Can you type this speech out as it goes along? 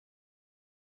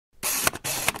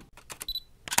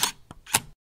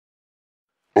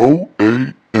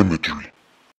OA Imagery.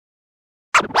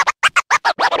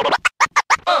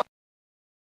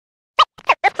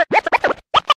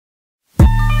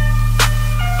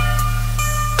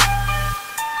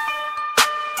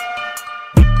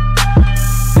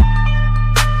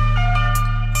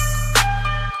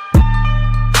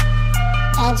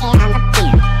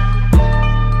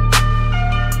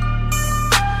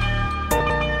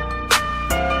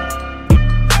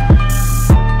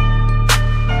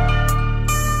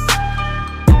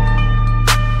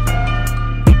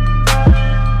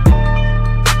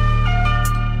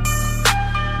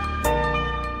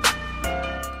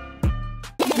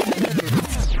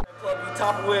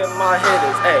 Top with my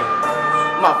hitters, ayy.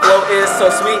 My flow is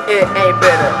so sweet, it ain't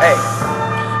bitter, ayy.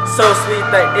 So sweet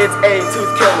that it's a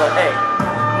tooth killer, ayy.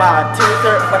 My tooth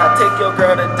hurt, but I take your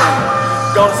girl to dinner.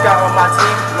 Golden sky on my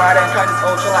teeth, riding kindness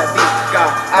ultra like beat. Got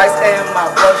ice in my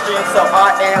bloodstream, so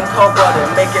I am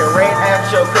cold-blooded. Make it rain at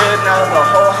your crib, now the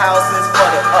whole house is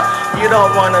flooded. You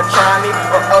don't wanna try me,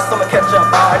 or else I'ma catch your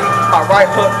body. My right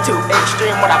hook too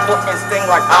extreme when I flip and sting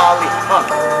like Ali.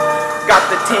 Got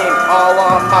the team all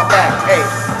on my back, ayy.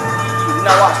 You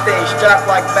know I stay strapped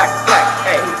like backpack,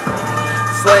 ayy.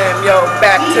 Slam yo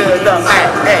back to the mat,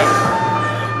 ayy.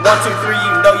 1, 2, 3,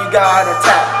 you know you gotta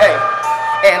tap, ayy.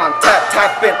 And I'm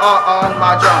tapping on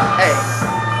my drum, ayy.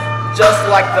 Just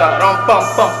like the rum bum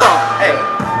bum bum, ayy.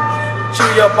 Chew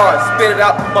your bars, spit it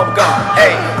out, bubble gum,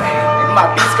 ayy. My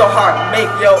beats go hard, make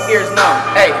your ears numb,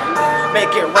 ayy.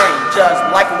 Make it rain, just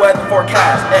like weather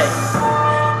forecast, ayy.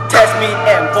 Test me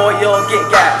and boy you'll get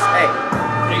gas,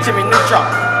 ayy. Jimmy Neutron,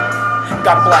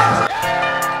 got a blast.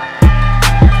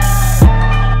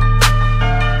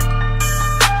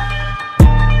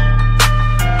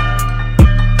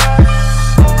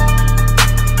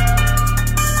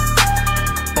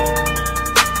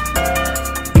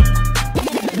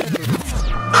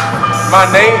 My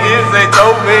name is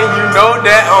UTOP, you know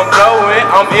that I'm blowing.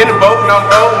 I'm in the boat and I'm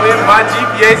rolling. My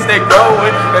GPA stay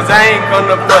growing, cause I ain't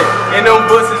gonna play. In them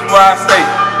bushes where I stay,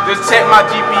 just check my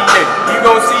GPA. You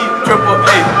gon' see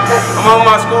AAA. I'm on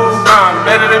my school grind,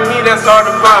 better than me, that's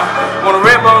hard to find. Wanna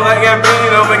red bone like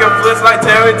Gambino, make a flips like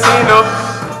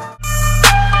Tarantino.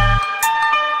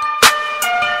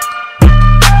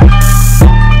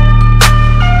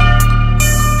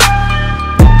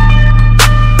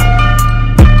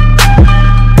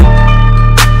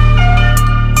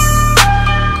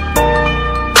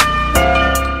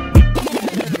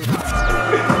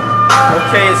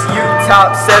 Okay, it's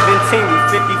UTOP17, we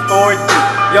 54 deep.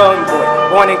 Young boy,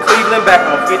 born in Cleveland, back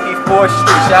on 54th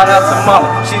Street. Shout out to mama,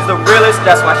 she's the realest,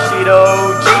 that's why she the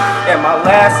OG. And my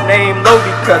last name low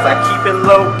because I keep it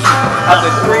low key. Out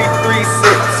the 336,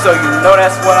 so you know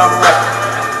that's what I'm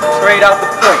reppin'. Straight out the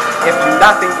point, if you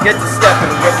not then get to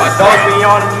steppin'. With my dogs, we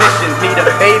on a mission, need a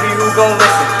baby who gon'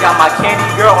 listen. Got my candy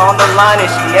girl on the line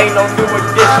and she ain't no new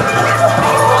addition.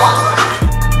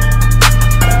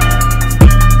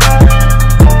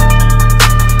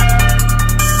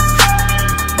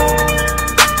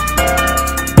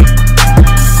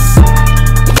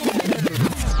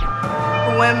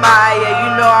 Yeah,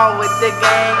 you know I'm with the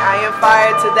gang. I am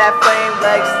fired to that flame.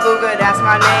 Lex Luger, that's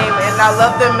my name. And I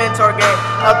love the mentor game.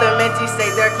 Help the mentee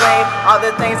state their claim. All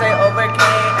the things they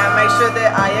overcame, and make sure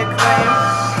that I acclaim.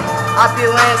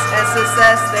 Opulence and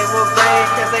success they will bring,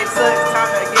 cause they took time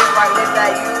to get right with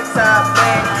that UTOP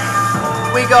thing.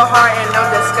 We go hard and no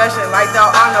discussion, like there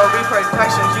are no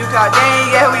repercussions. You call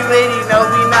gang, yeah we litty, no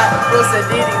we not real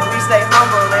sedity. We stay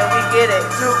humble and we get it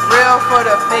too real for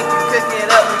the fake. You cook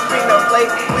it up, we bring no plate.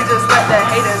 We just let the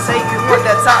haters say you want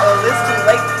the top, well it's too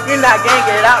late. You're not gang,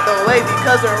 get out the way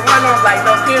because we're running like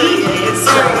no period. It's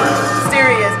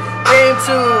serious. Game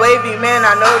too wavy, man.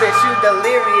 I know that you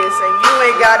delirious, and you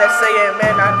ain't gotta say it,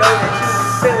 man. I know that you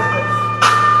serious.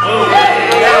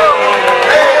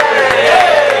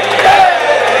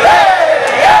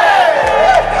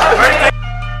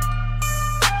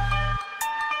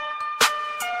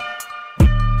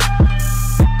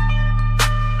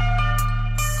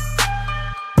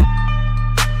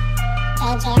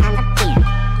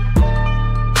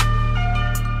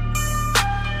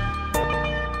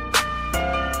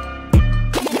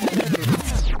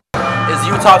 It's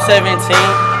UTOP17,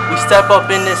 we step up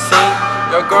in this scene.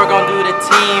 Your girl gon' do the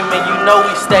team, and you know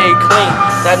we stay clean.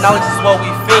 That knowledge is what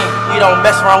we fiend. We don't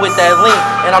mess around with that lean.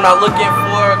 And I'm not looking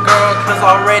for a girl, cause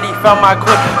I already found my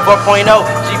queen. 4.0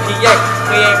 GPA,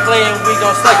 we ain't playing, we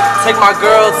gon' slay. Take my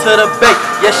girl to the bay,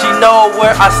 yeah she know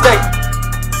where I stay.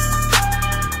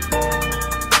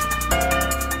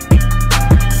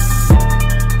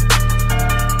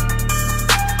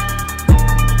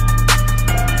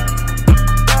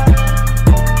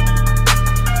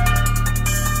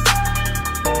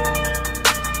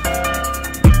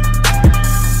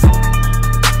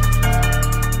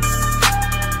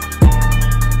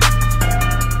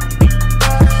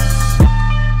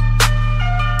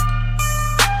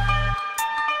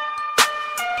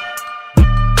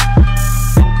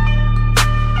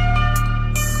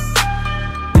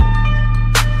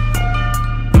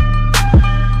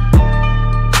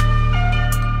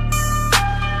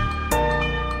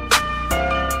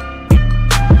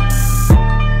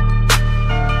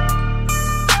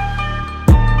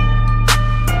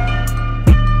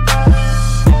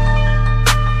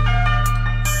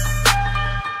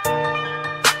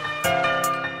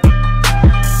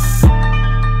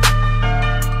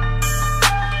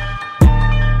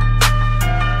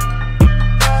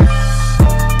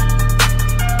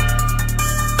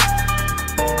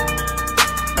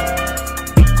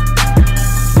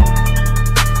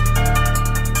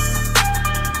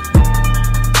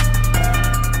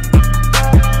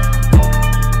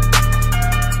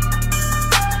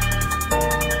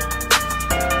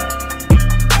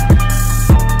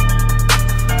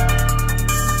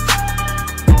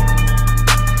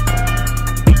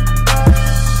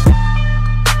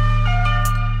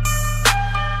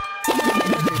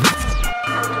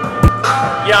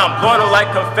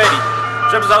 like confetti.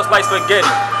 Drip sauce like spaghetti.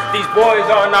 These boys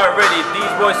are not ready. These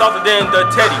boys softer than the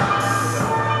teddy.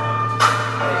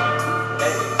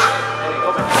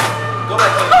 Go back.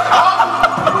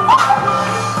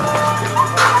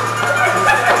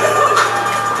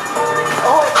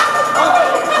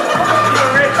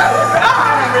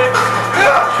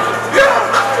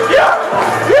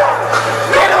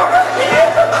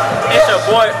 It's your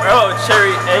boy Earl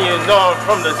Cherry, and you know I'm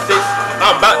from the 6.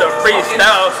 I'm about to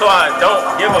freestyle, so I don't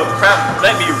give a crap.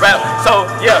 Let me rap. So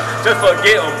yeah, just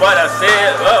forget what I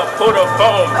said. Pull the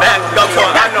phone back up so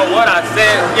I know what I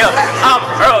said. Yeah, I'm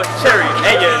Earl Cherry,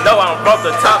 and you know I'm from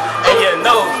the top, and you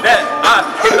know that I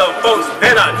hit the folks,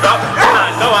 then I drop, and I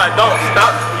know I don't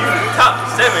stop.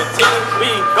 UTOP17, we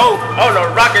go on the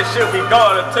rocket ship, we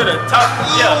go to the top.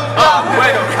 Yeah,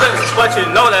 wait a minute, but you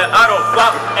know that I don't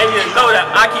flop, and you know that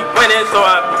I keep winning, so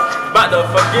I'm about to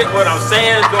forget what I'm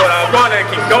saying, but I'm gonna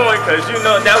keep going, cause you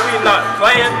know that we not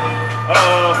playing.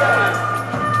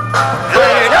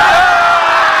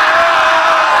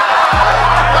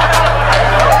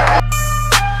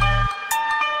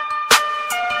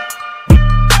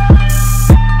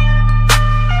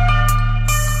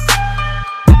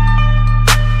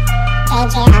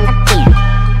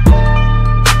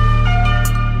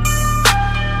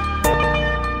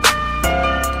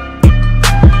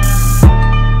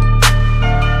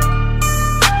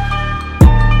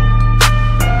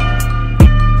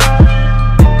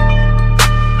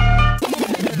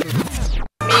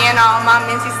 All my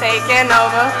mentees taking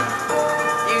over.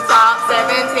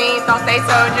 UTOP17, thought they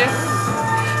told you.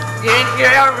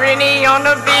 You're really on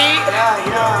the beat.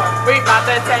 We about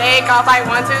to take off like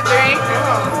 1, 2, 3.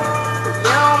 You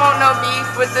don't want no beef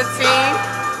with the team.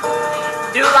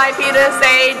 Do like Peter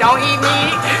say, don't eat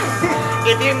meat.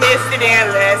 If you missed it,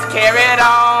 then let's carry it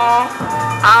on.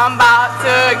 I'm about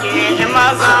to get in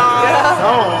my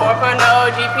zone.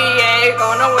 4.0 GPA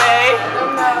on the way.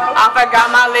 I forgot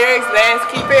my lyrics, let's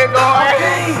keep it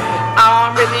going. I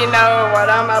don't really know what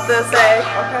I'm about to say.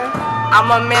 I'm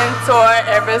a mentor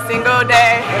every single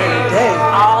day.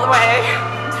 All the way,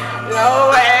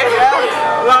 no way,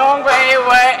 long way,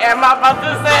 what am I about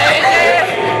to say?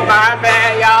 My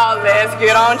bad, y'all, let's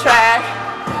get on track.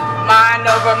 Mind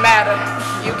over matter,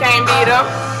 you can't beat them.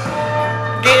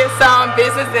 Get some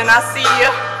business, then I see ya.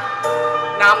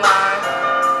 Now I'm lying,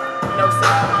 no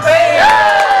sense.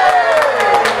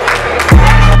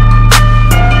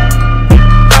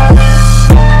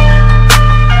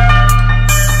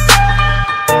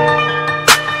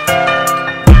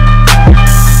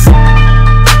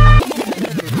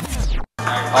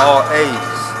 All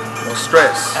A's, no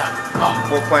stress.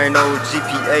 4.0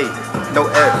 GPA, no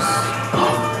F's.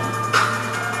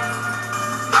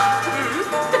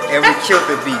 And we killed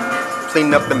the beat,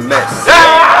 clean up the mess.